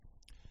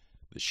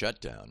The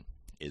shutdown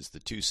is the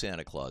two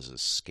Santa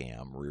Clauses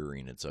scam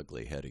rearing its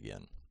ugly head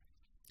again.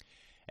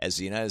 As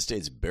the United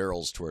States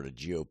barrels toward a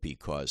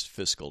GOP-caused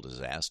fiscal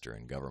disaster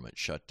and government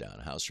shutdown,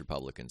 House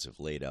Republicans have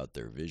laid out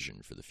their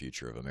vision for the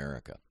future of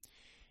America.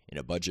 In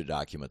a budget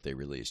document they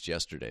released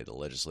yesterday, the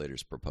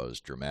legislators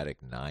proposed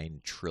dramatic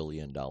 $9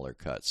 trillion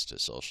cuts to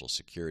Social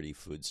Security,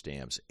 food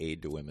stamps,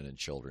 aid to women and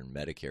children,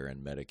 Medicare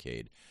and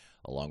Medicaid,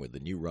 along with the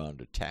new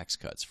round of tax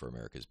cuts for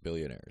America's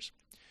billionaires.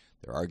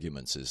 Their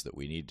arguments is that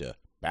we need to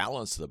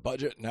balance the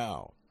budget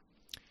now.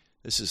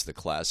 This is the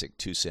classic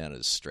two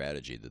Santas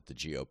strategy that the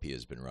GOP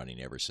has been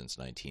running ever since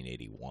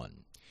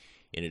 1981.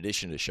 In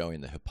addition to showing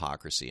the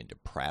hypocrisy and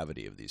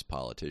depravity of these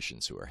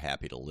politicians who are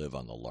happy to live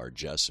on the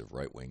largesse of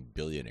right-wing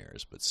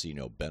billionaires but see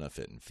no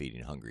benefit in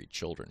feeding hungry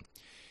children,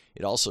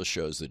 it also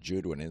shows that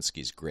Jude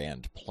Wanniski's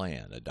grand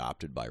plan,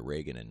 adopted by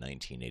Reagan in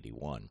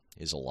 1981,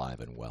 is alive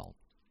and well.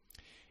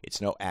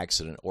 It's no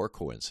accident or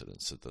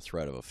coincidence that the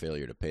threat of a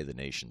failure to pay the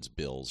nation's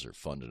bills or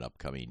fund an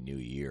upcoming new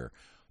year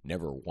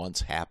never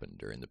once happened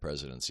during the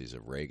presidencies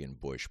of Reagan,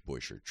 Bush,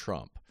 or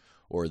Trump,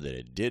 or that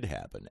it did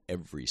happen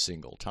every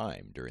single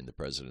time during the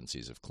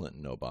presidencies of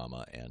Clinton,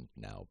 Obama, and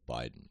now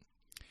Biden.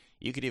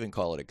 You could even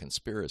call it a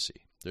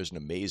conspiracy. There's an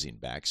amazing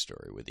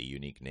backstory with a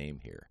unique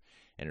name here,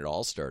 and it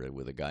all started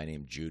with a guy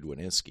named Jude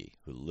Wanniski,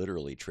 who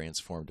literally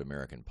transformed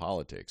American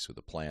politics with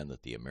a plan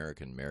that the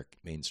American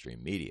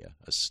mainstream media,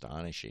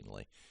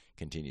 astonishingly,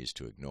 continues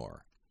to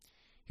ignore.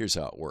 Here's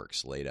how it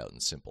works, laid out in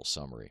simple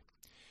summary.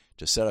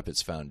 To set up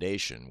its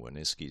foundation,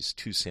 Wanniski's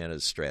two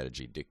Santas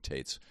strategy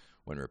dictates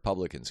when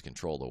Republicans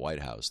control the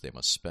White House, they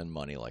must spend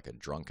money like a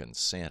drunken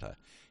Santa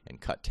and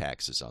cut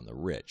taxes on the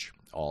rich,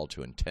 all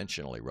to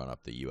intentionally run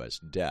up the U.S.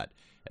 debt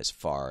as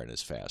far and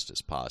as fast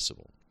as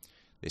possible.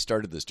 They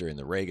started this during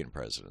the Reagan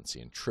presidency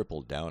and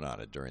tripled down on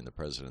it during the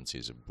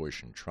presidencies of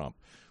Bush and Trump,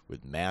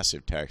 with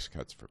massive tax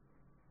cuts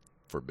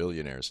for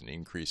billionaires and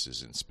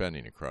increases in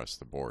spending across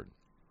the board.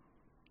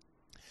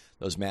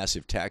 Those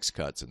massive tax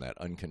cuts and that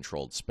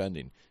uncontrolled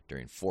spending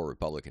during 4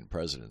 Republican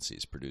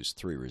presidencies produced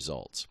 3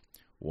 results.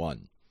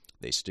 1,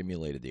 they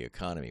stimulated the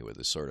economy with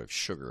a sort of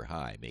sugar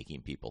high,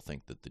 making people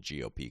think that the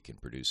GOP can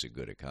produce a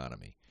good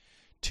economy.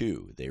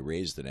 2, they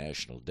raised the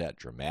national debt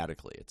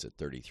dramatically. It's at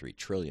 $33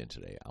 trillion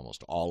today,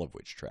 almost all of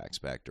which tracks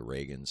back to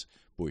Reagan's,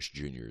 Bush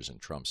Jr.'s, and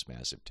Trump's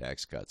massive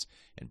tax cuts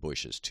and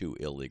Bush's 2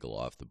 illegal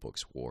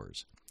off-the-books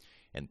wars.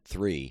 And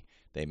 3,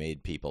 they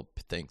made people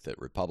think that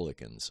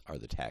Republicans are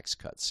the tax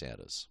cut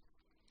Santas.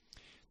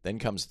 Then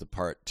comes the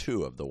part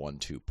 2 of the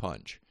 1-2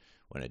 punch.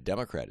 When a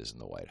Democrat is in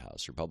the White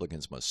House,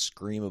 Republicans must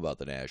scream about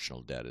the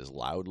national debt as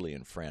loudly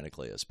and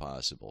frantically as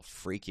possible,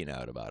 freaking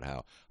out about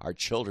how our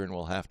children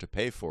will have to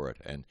pay for it,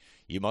 and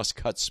you must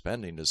cut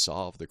spending to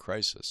solve the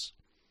crisis.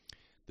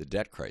 The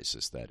debt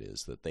crisis, that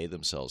is, that they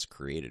themselves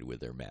created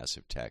with their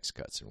massive tax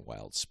cuts and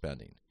wild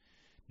spending.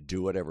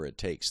 Do whatever it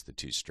takes, the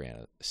two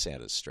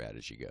Santas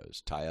strategy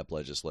goes. Tie up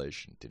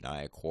legislation,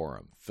 deny a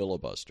quorum,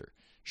 filibuster,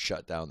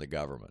 shut down the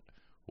government,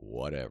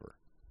 whatever.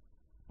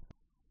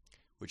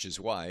 Which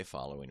is why,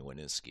 following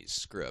Wanniski's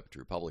script,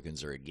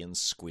 Republicans are again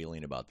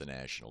squealing about the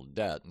national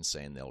debt and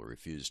saying they'll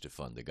refuse to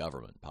fund the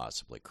government,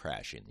 possibly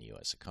crashing the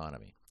U.S.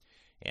 economy.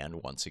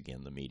 And once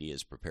again, the media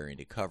is preparing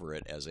to cover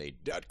it as a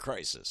debt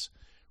crisis,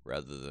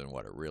 rather than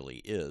what it really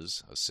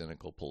is, a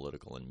cynical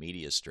political and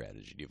media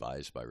strategy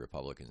devised by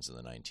Republicans in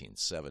the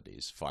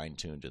 1970s,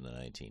 fine-tuned in the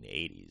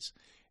 1980s,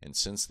 and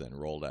since then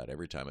rolled out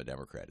every time a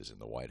Democrat is in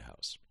the White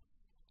House.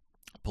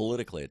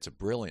 Politically, it's a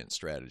brilliant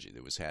strategy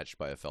that was hatched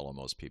by a fellow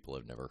most people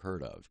have never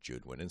heard of,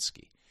 Jude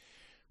Wanniski.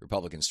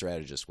 Republican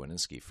strategist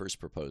Wanniski first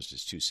proposed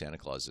his two Santa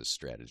Clauses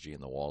strategy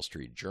in the Wall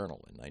Street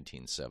Journal in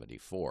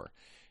 1974,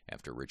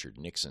 after Richard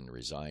Nixon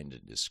resigned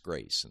in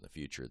disgrace and the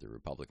future of the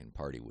Republican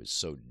Party was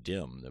so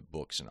dim that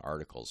books and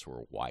articles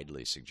were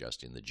widely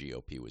suggesting the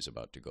GOP was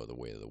about to go the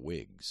way of the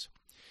Whigs.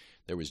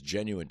 There was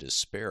genuine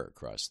despair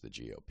across the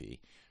GOP,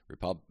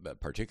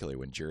 particularly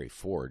when Jerry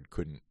Ford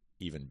couldn't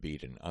even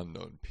beat an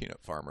unknown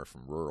peanut farmer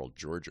from rural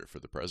Georgia for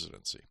the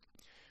presidency.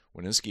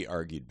 Wanniski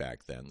argued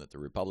back then that the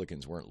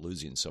Republicans weren't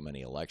losing so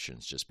many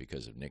elections just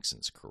because of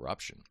Nixon's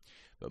corruption,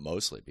 but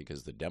mostly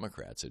because the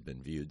Democrats had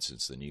been viewed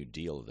since the New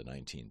Deal of the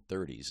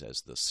 1930s as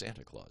the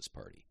Santa Claus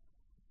Party.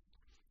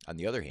 On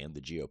the other hand,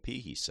 the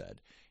GOP, he said,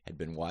 had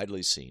been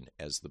widely seen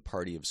as the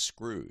party of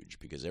Scrooge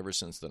because ever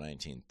since the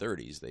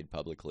 1930s they'd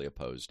publicly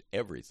opposed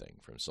everything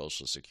from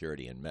Social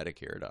Security and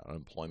Medicare to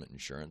unemployment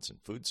insurance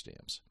and food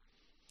stamps.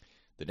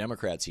 The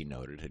Democrats, he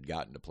noted, had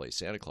gotten to play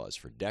Santa Claus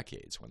for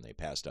decades when they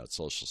passed out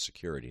Social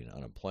Security and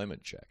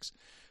unemployment checks,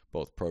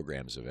 both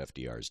programs of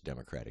FDR's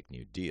Democratic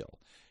New Deal,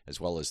 as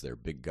well as their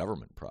big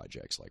government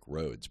projects like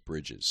roads,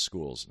 bridges,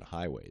 schools, and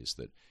highways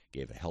that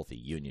gave a healthy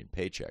union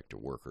paycheck to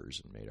workers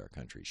and made our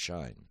country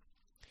shine.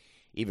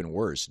 Even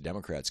worse,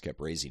 Democrats kept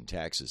raising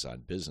taxes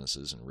on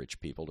businesses and rich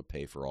people to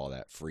pay for all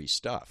that free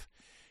stuff.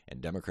 And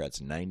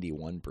Democrats'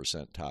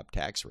 91% top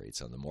tax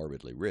rates on the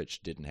morbidly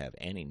rich didn't have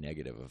any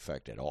negative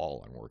effect at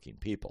all on working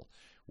people.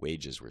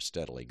 Wages were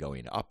steadily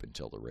going up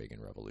until the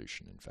Reagan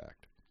Revolution, in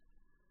fact.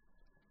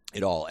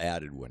 It all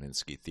added,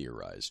 Wininski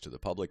theorized, to the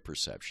public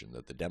perception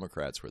that the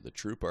Democrats were the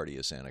true party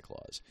of Santa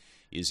Claus,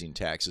 using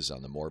taxes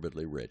on the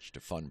morbidly rich to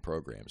fund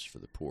programs for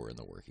the poor and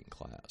the working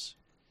class.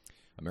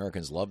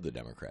 Americans loved the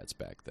Democrats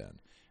back then,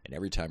 and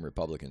every time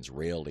Republicans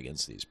railed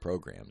against these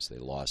programs, they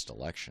lost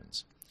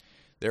elections.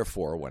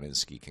 Therefore,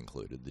 Wininski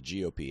concluded, the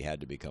GOP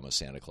had to become a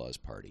Santa Claus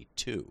party,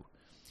 too.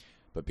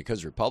 But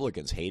because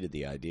Republicans hated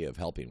the idea of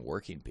helping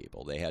working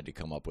people, they had to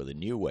come up with a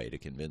new way to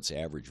convince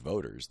average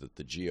voters that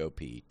the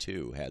GOP,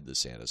 too, had the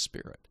Santa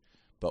spirit.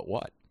 But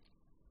what?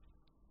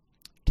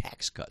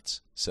 Tax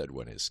cuts, said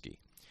Wininski.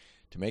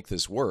 To make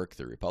this work,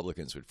 the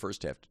Republicans would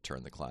first have to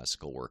turn the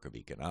classical work of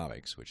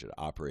economics, which had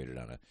operated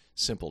on a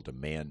simple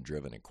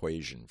demand-driven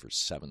equation for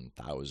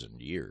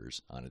 7,000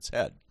 years, on its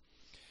head.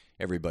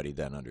 Everybody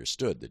then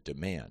understood that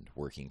demand,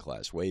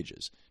 working-class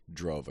wages,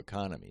 drove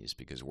economies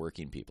because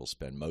working people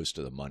spend most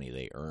of the money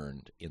they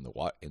earned in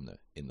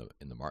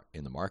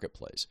the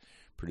marketplace,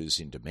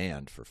 producing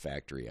demand for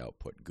factory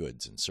output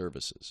goods and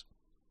services.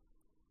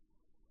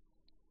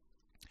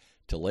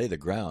 To lay the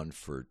ground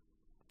for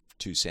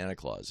two Santa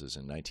Clauses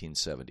in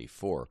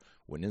 1974,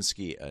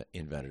 Wininski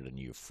invented a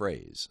new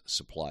phrase,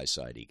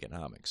 supply-side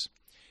economics,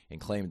 and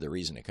claimed the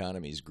reason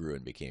economies grew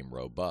and became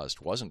robust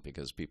wasn't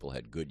because people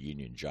had good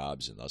union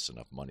jobs and thus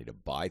enough money to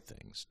buy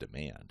things,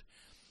 demand,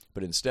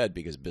 but instead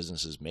because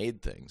businesses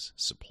made things,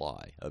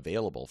 supply,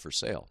 available for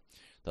sale,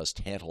 thus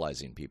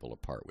tantalizing people to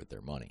part with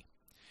their money.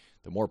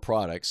 The more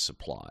products,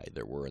 supply,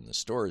 there were in the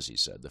stores, he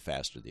said, the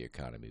faster the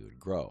economy would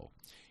grow.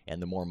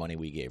 And the more money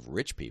we gave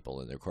rich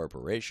people and their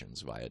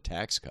corporations via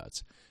tax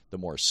cuts, the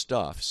more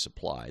stuff,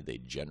 supply, they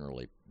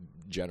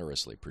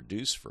generously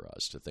produce for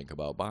us to think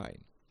about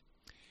buying.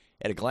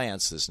 At a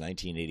glance, this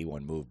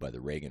 1981 move by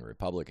the Reagan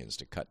Republicans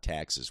to cut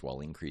taxes while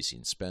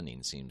increasing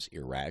spending seems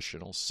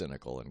irrational,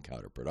 cynical, and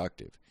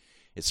counterproductive.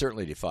 It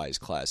certainly defies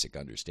classic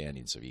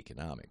understandings of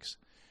economics.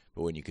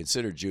 But when you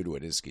consider Judah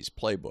Wininski's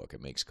playbook,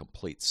 it makes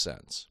complete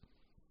sense.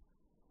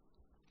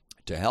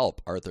 To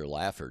help, Arthur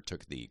Laffer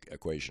took the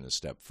equation a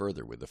step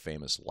further with the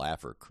famous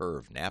Laffer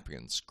curve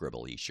napkin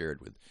scribble he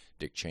shared with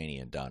Dick Cheney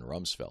and Don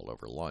Rumsfeld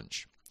over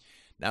lunch.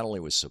 Not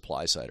only was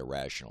supply-side a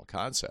rational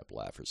concept,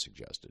 Laffer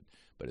suggested,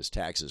 but as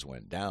taxes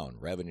went down,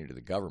 revenue to the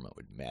government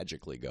would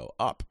magically go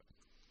up.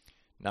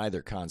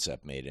 Neither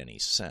concept made any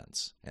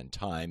sense, and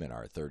time and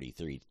our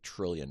 $33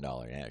 trillion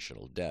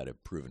national debt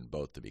have proven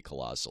both to be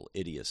colossal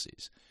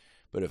idiocies.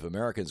 But if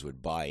Americans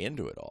would buy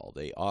into it all,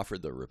 they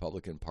offered the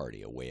Republican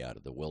Party a way out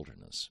of the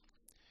wilderness.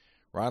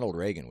 Ronald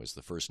Reagan was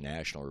the first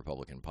national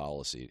Republican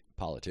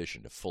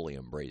politician to fully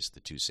embrace the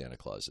two Santa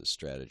Clauses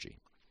strategy.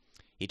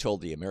 He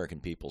told the American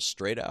people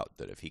straight out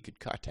that if he could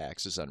cut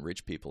taxes on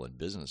rich people and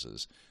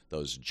businesses,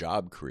 those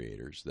job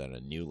creators, then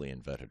a newly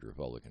invented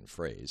Republican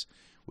phrase,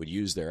 would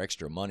use their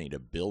extra money to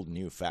build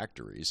new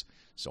factories,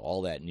 so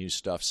all that new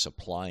stuff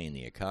supplying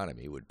the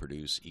economy would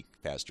produce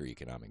faster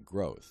economic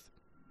growth.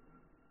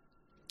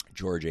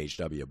 George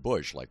H.W.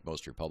 Bush, like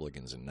most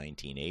Republicans in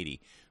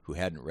 1980 who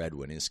hadn't read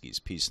Wininski's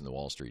piece in the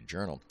Wall Street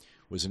Journal,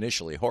 was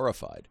initially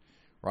horrified.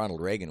 Ronald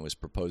Reagan was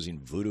proposing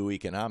voodoo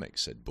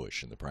economics, said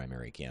Bush in the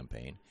primary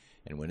campaign,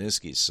 and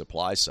Wininski's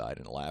supply side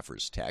and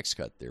Laffer's tax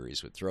cut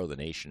theories would throw the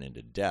nation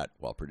into debt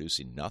while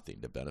producing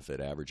nothing to benefit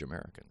average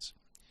Americans.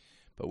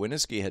 But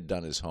Wininski had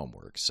done his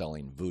homework,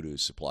 selling voodoo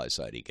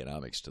supply-side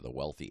economics to the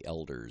wealthy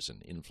elders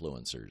and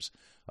influencers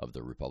of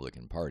the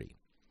Republican Party.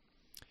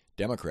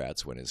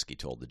 Democrats, Wininski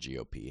told the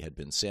GOP, had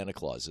been Santa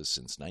Clauses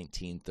since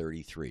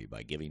 1933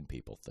 by giving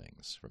people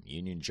things. From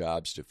union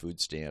jobs to food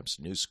stamps,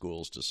 new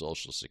schools to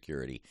Social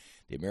Security,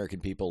 the American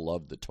people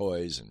loved the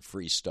toys and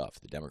free stuff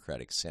the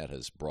Democratic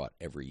Santas brought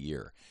every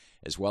year,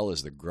 as well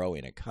as the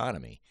growing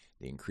economy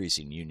the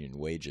increasing union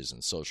wages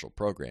and social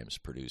programs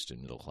produced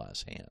in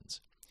middle-class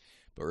hands.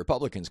 But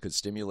Republicans could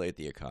stimulate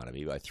the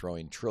economy by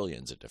throwing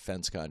trillions at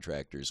defense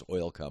contractors,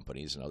 oil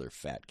companies, and other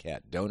fat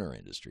cat donor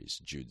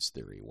industries, Jude's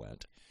theory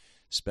went.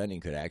 Spending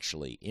could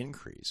actually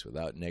increase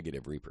without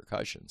negative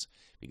repercussions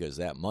because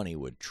that money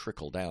would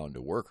trickle down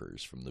to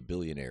workers from the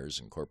billionaires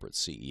and corporate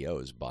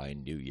CEOs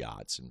buying new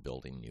yachts and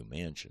building new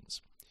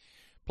mansions.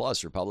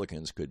 Plus,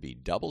 Republicans could be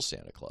double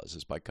Santa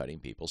Clauses by cutting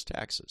people's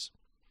taxes.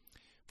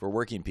 For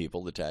working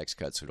people, the tax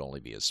cuts would only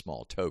be a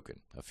small token,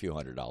 a few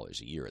 $100s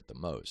a year at the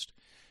most,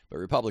 but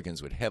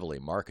Republicans would heavily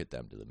market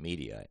them to the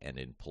media and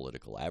in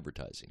political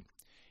advertising.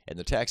 And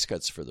the tax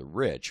cuts for the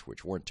rich,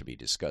 which weren't to be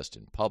discussed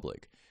in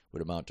public,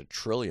 would amount to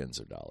trillions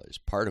of dollars,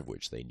 part of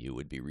which they knew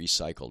would be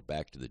recycled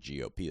back to the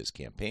GOP as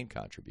campaign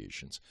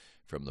contributions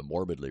from the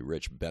morbidly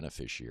rich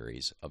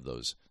beneficiaries of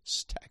those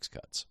tax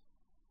cuts.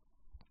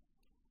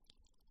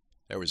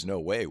 There was no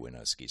way,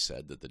 Wininski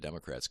said, that the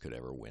Democrats could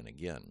ever win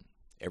again.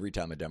 Every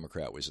time a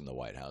Democrat was in the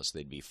White House,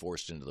 they'd be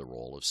forced into the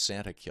role of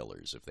Santa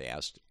killers if they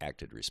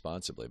acted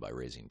responsibly by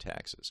raising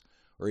taxes.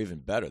 Or even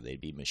better,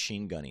 they'd be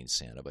machine gunning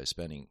Santa by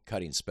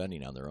cutting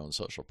spending on their own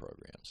social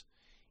programs.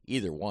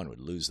 Either one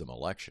would lose them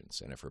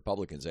elections, and if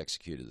Republicans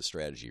executed the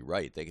strategy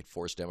right, they could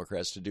force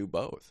Democrats to do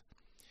both.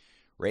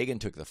 Reagan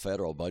took the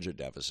federal budget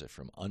deficit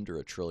from under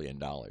 $1 trillion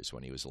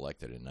when he was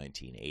elected in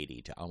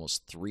 1980 to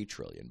almost $3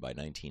 trillion by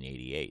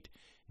 1988,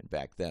 and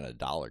back then a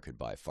dollar could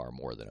buy far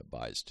more than it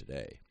buys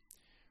today.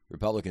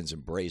 Republicans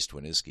embraced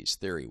Winski's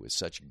theory with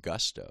such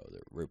gusto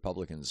that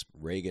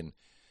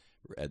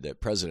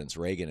Presidents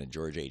Reagan and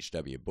George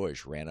H.W.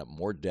 Bush ran up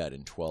more debt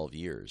in 12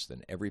 years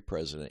than every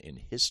president in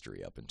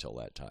history up until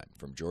that time,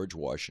 from George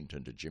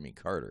Washington to Jimmy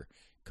Carter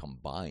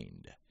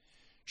combined.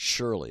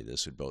 Surely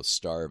this would both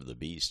starve the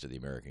beast of the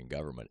American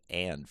government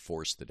and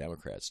force the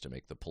Democrats to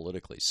make the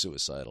politically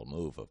suicidal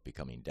move of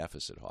becoming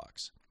deficit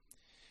hawks.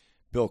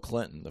 Bill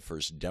Clinton, the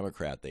first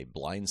Democrat they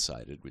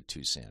blindsided with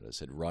two Santas,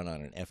 had run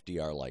on an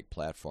FDR-like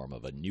platform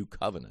of a new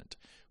covenant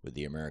with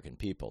the American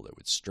people that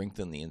would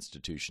strengthen the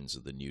institutions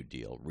of the New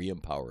Deal,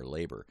 re-empower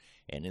labor,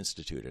 and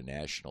institute a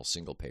national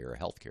single-payer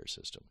healthcare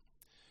system.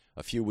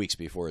 A few weeks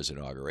before his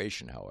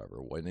inauguration, however,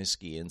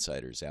 Winski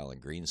insiders Alan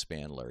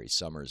Greenspan, Larry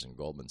Summers, and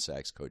Goldman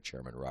Sachs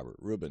co-chairman Robert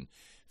Rubin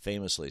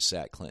famously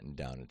sat Clinton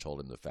down and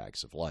told him the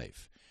facts of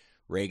life.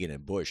 Reagan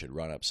and Bush had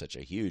run up such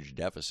a huge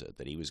deficit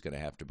that he was going to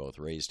have to both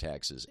raise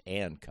taxes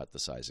and cut the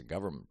size of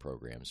government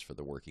programs for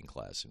the working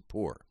class and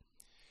poor.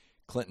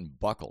 Clinton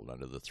buckled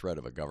under the threat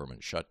of a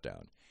government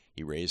shutdown.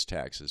 He raised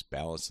taxes,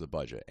 balanced the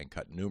budget, and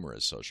cut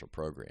numerous social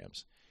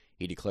programs.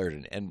 He declared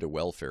an end to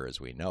welfare as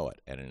we know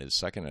it, and in his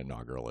second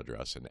inaugural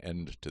address, an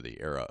end to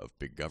the era of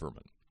big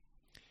government.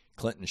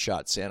 Clinton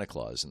shot Santa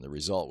Claus, and the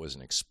result was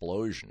an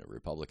explosion of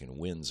Republican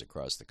wins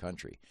across the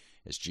country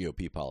as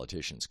GOP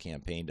politicians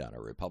campaigned on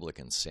a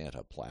Republican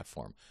Santa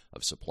platform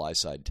of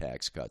supply-side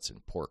tax cuts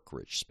and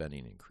pork-rich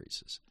spending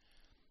increases.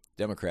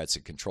 Democrats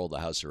had controlled the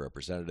House of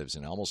Representatives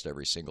in almost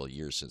every single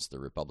year since the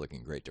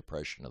Republican Great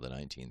Depression of the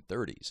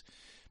 1930s,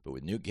 but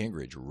with Newt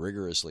Gingrich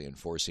rigorously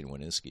enforcing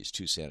Winski's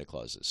two Santa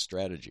Clauses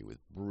strategy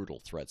with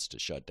brutal threats to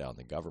shut down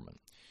the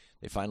government,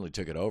 they finally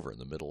took it over in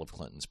the middle of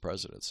Clinton's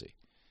presidency.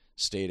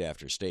 State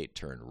after state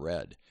turned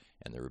red,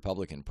 and the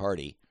Republican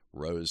Party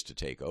rose to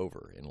take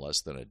over, in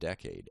less than a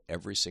decade,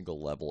 every single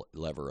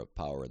lever of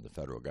power in the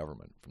federal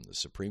government, from the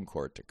Supreme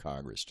Court to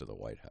Congress to the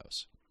White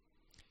House.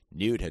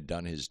 Newt had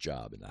done his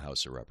job in the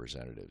House of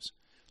Representatives.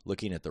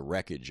 Looking at the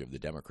wreckage of the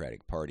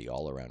Democratic Party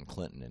all around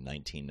Clinton in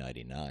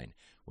 1999,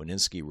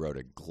 Winski wrote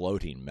a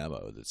gloating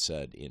memo that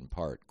said, in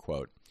part,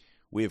 quote,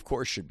 "We of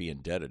course should be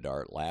indebted to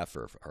Art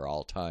Laffer for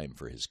all time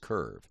for his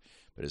curve,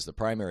 but as the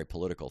primary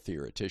political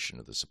theoretician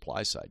of the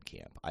supply-side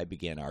camp, I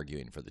began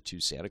arguing for the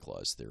two Santa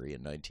Claus theory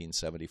in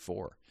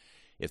 1974.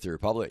 If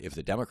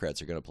the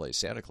Democrats are going to play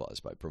Santa Claus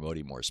by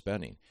promoting more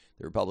spending,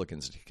 the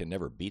Republicans can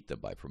never beat them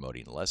by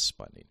promoting less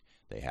spending.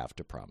 They have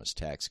to promise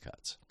tax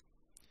cuts."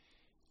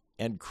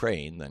 Ed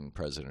Crane, then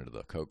president of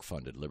the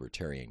Koch-funded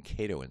Libertarian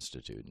Cato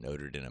Institute,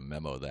 noted in a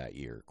memo that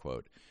year,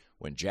 quote,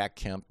 "When Jack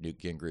Kemp, Newt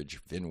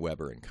Gingrich, Vin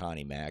Weber, and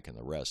Connie Mack and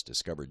the rest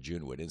discovered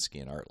June Winski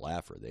and Art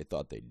Laffer, they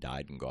thought they'd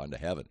died and gone to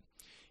heaven.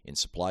 In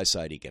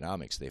supply-side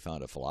economics, they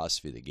found a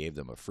philosophy that gave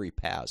them a free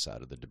pass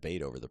out of the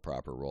debate over the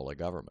proper role of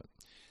government.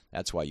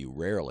 That's why you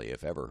rarely,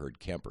 if ever, heard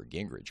Kemp or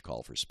Gingrich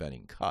call for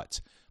spending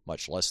cuts,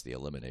 much less the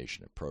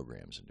elimination of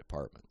programs and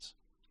departments."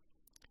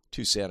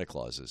 Two Santa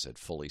Clauses had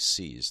fully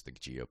seized the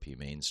GOP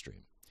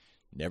mainstream.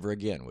 Never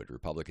again would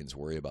Republicans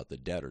worry about the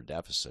debt or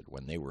deficit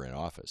when they were in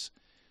office,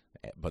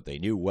 but they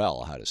knew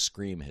well how to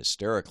scream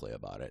hysterically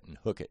about it and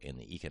hook it in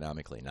the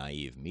economically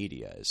naive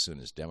media as soon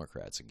as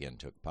Democrats again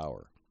took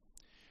power.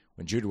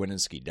 When Jude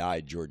Winski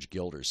died, George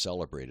Gilder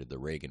celebrated the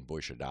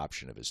Reagan-Bush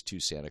adoption of his two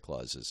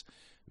Santa's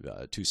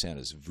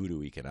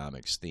voodoo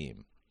economics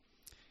theme,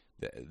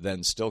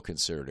 then still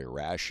considered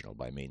irrational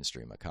by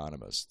mainstream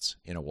economists,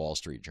 in a Wall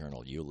Street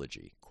Journal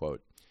eulogy.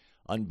 Quote,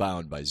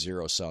 "Unbound by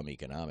zero-sum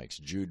economics,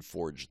 Jude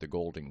forged the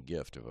golden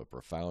gift of a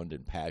profound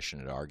and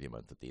passionate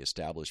argument that the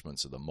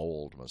establishments of the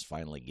mold must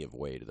finally give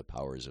way to the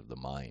powers of the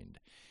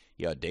mind.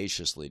 He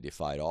audaciously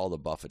defied all the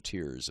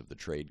buffeteers of the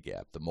trade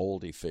gap, the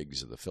moldy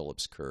figs of the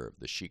Phillips curve,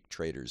 the chic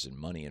traders in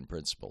money and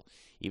principle,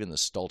 even the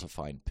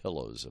stultifying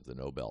pillows of the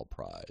Nobel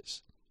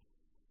Prize."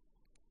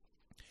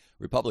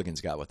 Republicans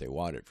got what they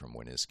wanted from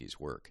Winski's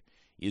work.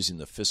 Using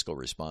the fiscal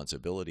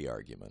responsibility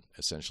argument,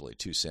 essentially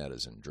two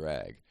Santas in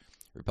drag,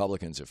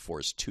 Republicans have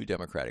forced two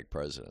Democratic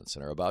presidents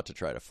and are about to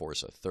try to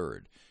force a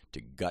third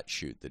to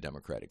gut-shoot the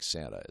Democratic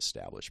Santa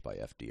established by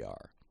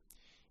FDR.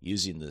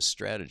 Using this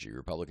strategy,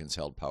 Republicans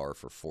held power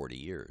for 40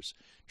 years,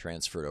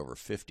 transferred over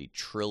 $50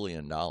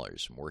 trillion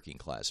from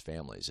working-class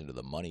families into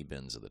the money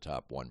bins of the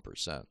top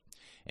 1%,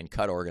 and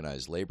cut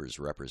organized labor's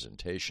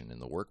representation in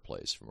the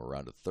workplace from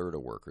around a third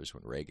of workers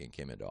when Reagan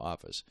came into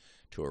office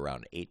to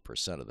around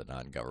 8% of the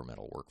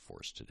non-governmental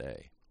workforce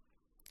today.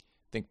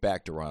 Think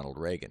back to Ronald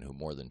Reagan, who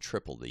more than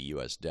tripled the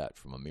U.S. debt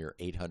from a mere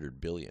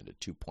 $800 billion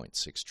to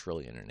 $2.6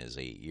 trillion in his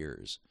 8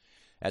 years.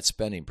 That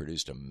spending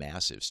produced a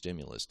massive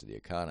stimulus to the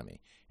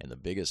economy and the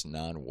biggest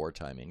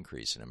non-wartime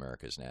increase in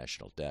America's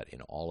national debt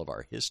in all of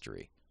our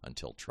history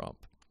until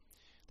Trump.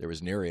 There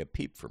was nary a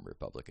peep from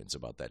Republicans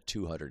about that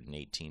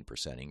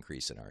 218%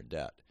 increase in our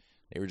debt.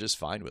 They were just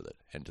fine with it,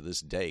 and to this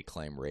day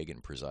claim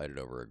Reagan presided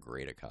over a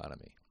great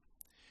economy.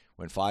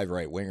 When 5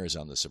 right-wingers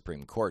on the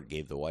Supreme Court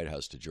gave the White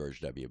House to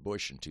George W.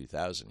 Bush in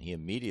 2000, he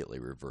immediately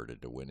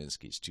reverted to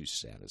Winski's two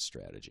Santa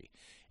strategy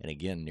and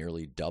again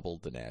nearly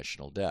doubled the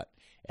national debt,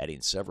 adding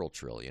several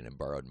trillion and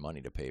borrowed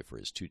money to pay for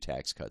his 2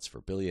 tax cuts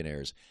for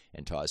billionaires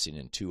and tossing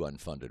in 2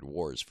 unfunded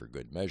wars for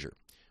good measure,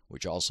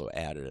 which also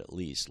added at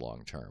least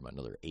long-term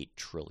another $8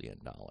 trillion.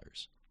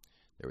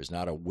 There was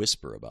not a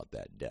whisper about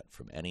that debt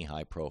from any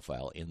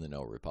high-profile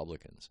in-the-know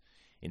Republicans.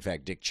 In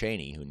fact, Dick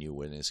Cheney, who knew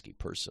Winski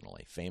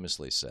personally,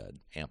 famously said,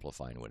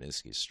 amplifying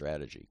Winski's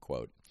strategy,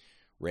 quote,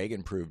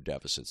 "Reagan proved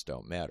deficits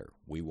don't matter.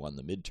 We won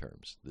the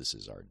midterms. This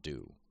is our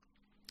due."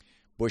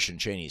 Bush and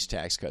Cheney's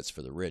tax cuts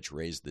for the rich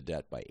raised the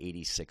debt by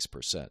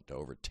 86% to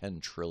over $10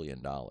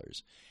 trillion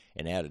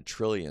and added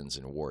trillions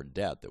in war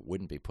debt that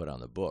wouldn't be put on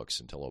the books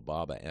until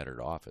Obama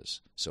entered office,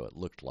 so it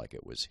looked like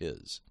it was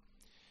his.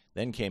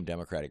 Then came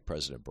Democratic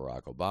President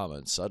Barack Obama,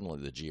 and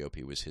suddenly the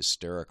GOP was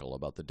hysterical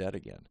about the debt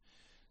again.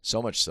 So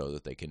much so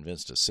that they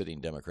convinced a sitting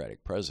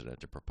Democratic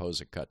president to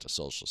propose a cut to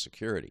Social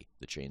Security,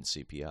 the chain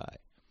CPI.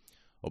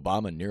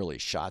 Obama nearly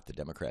shot the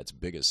Democrats'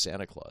 biggest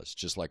Santa Claus,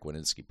 just like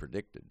Winski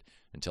predicted,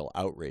 until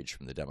outrage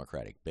from the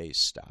Democratic base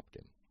stopped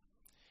him.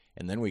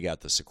 And then we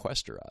got the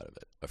sequester out of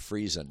it, a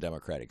freeze on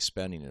Democratic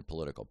spending and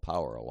political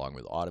power, along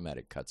with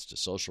automatic cuts to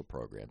social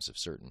programs if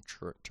certain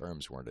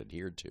terms weren't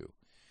adhered to.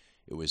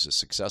 It was a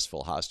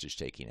successful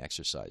hostage-taking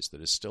exercise that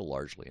is still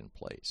largely in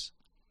place.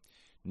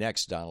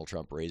 Next, Donald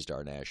Trump raised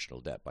our national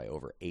debt by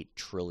over $8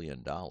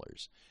 trillion,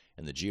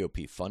 and the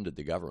GOP funded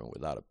the government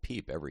without a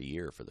peep every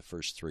year for the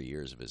first 3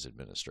 years of his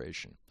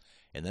administration,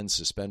 and then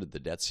suspended the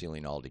debt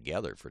ceiling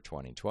altogether for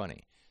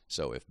 2020.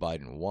 So if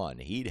Biden won,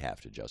 he'd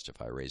have to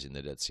justify raising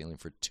the debt ceiling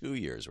for 2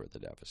 years' worth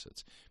of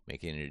deficits,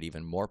 making it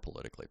even more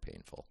politically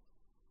painful.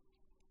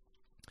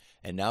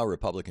 And now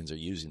Republicans are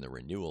using the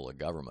renewal of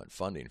government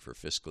funding for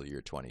fiscal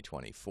year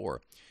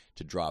 2024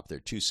 to drop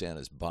their 2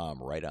 Santas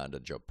bomb right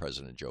onto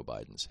President Joe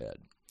Biden's head.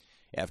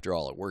 After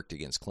all, it worked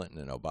against Clinton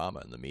and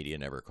Obama, and the media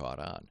never caught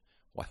on.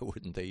 Why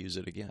wouldn't they use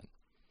it again?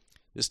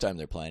 This time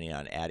they're planning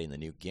on adding the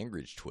Newt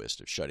Gingrich twist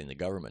of shutting the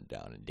government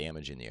down and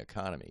damaging the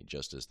economy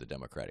just as the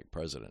Democratic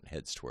president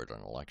heads toward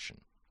an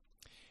election.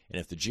 And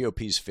if the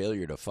GOP's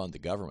failure to fund the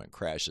government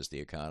crashes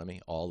the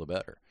economy, all the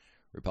better.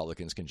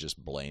 Republicans can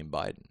just blame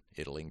Biden.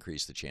 It'll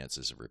increase the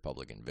chances of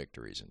Republican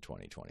victories in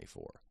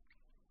 2024.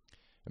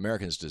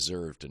 Americans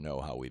deserve to know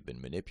how we've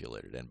been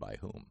manipulated and by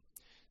whom.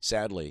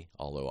 Sadly,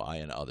 although I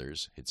and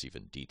others, it's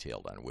even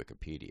detailed on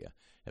Wikipedia,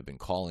 have been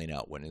calling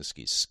out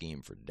Winski's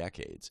scheme for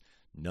decades,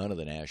 none of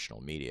the national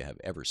media have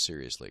ever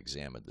seriously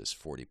examined this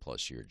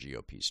 40-plus year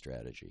GOP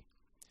strategy.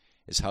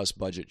 As House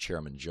Budget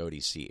Chairman Jody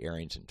C.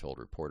 Arrington told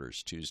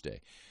reporters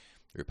Tuesday,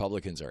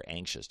 Republicans are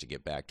anxious to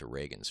get back to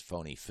Reagan's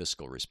phony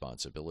fiscal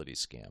responsibility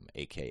scam,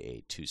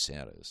 a.k.a. 2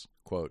 Santas.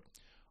 Quote,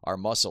 "Our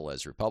muscle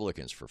as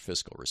Republicans for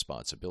fiscal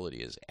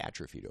responsibility has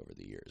atrophied over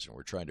the years, and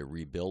we're trying to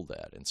rebuild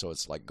that. And so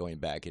it's like going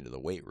back into the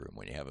weight room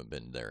when you haven't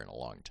been there in a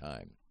long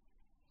time."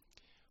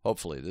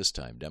 Hopefully this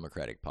time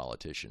Democratic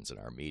politicians and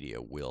our media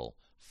will,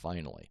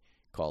 finally,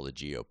 call the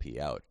GOP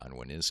out on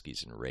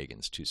Winski's and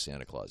Reagan's 2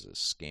 Santa Clauses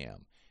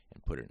scam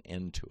and put an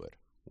end to it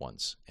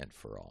once and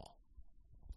for all.